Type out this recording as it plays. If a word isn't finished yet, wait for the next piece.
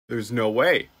There's no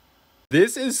way.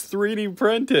 This is 3D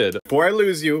printed. Before I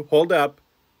lose you, hold up.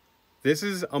 This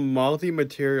is a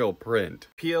multi-material print.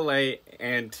 PLA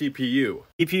and TPU.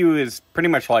 TPU is pretty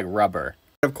much like rubber.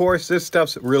 Of course, this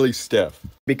stuff's really stiff.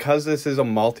 Because this is a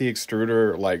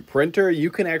multi-extruder like printer, you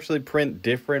can actually print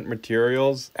different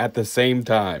materials at the same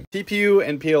time. TPU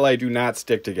and PLA do not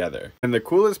stick together. And the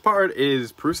coolest part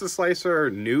is Prusa Slicer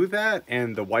knew that,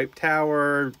 and the Wipe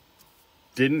Tower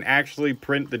didn't actually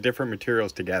print the different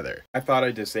materials together. I thought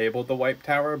I disabled the Wipe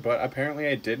Tower, but apparently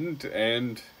I didn't,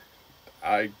 and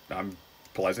I'm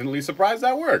pleasantly surprised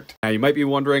that worked. Now you might be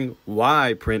wondering,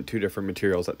 why print two different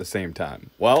materials at the same time?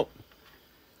 Well,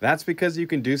 that's because you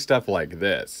can do stuff like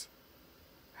this.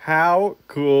 How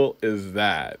cool is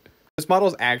that? This model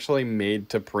is actually made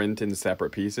to print in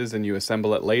separate pieces and you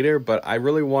assemble it later, but I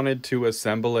really wanted to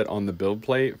assemble it on the build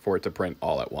plate for it to print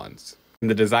all at once. And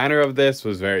the designer of this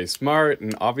was very smart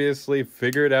and obviously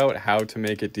figured out how to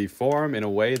make it deform in a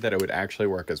way that it would actually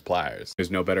work as pliers.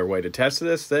 There's no better way to test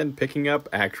this than picking up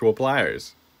actual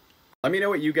pliers. Let me know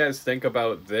what you guys think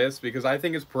about this, because I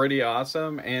think it's pretty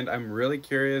awesome, and I'm really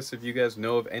curious if you guys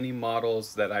know of any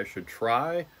models that I should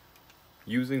try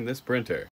using this printer.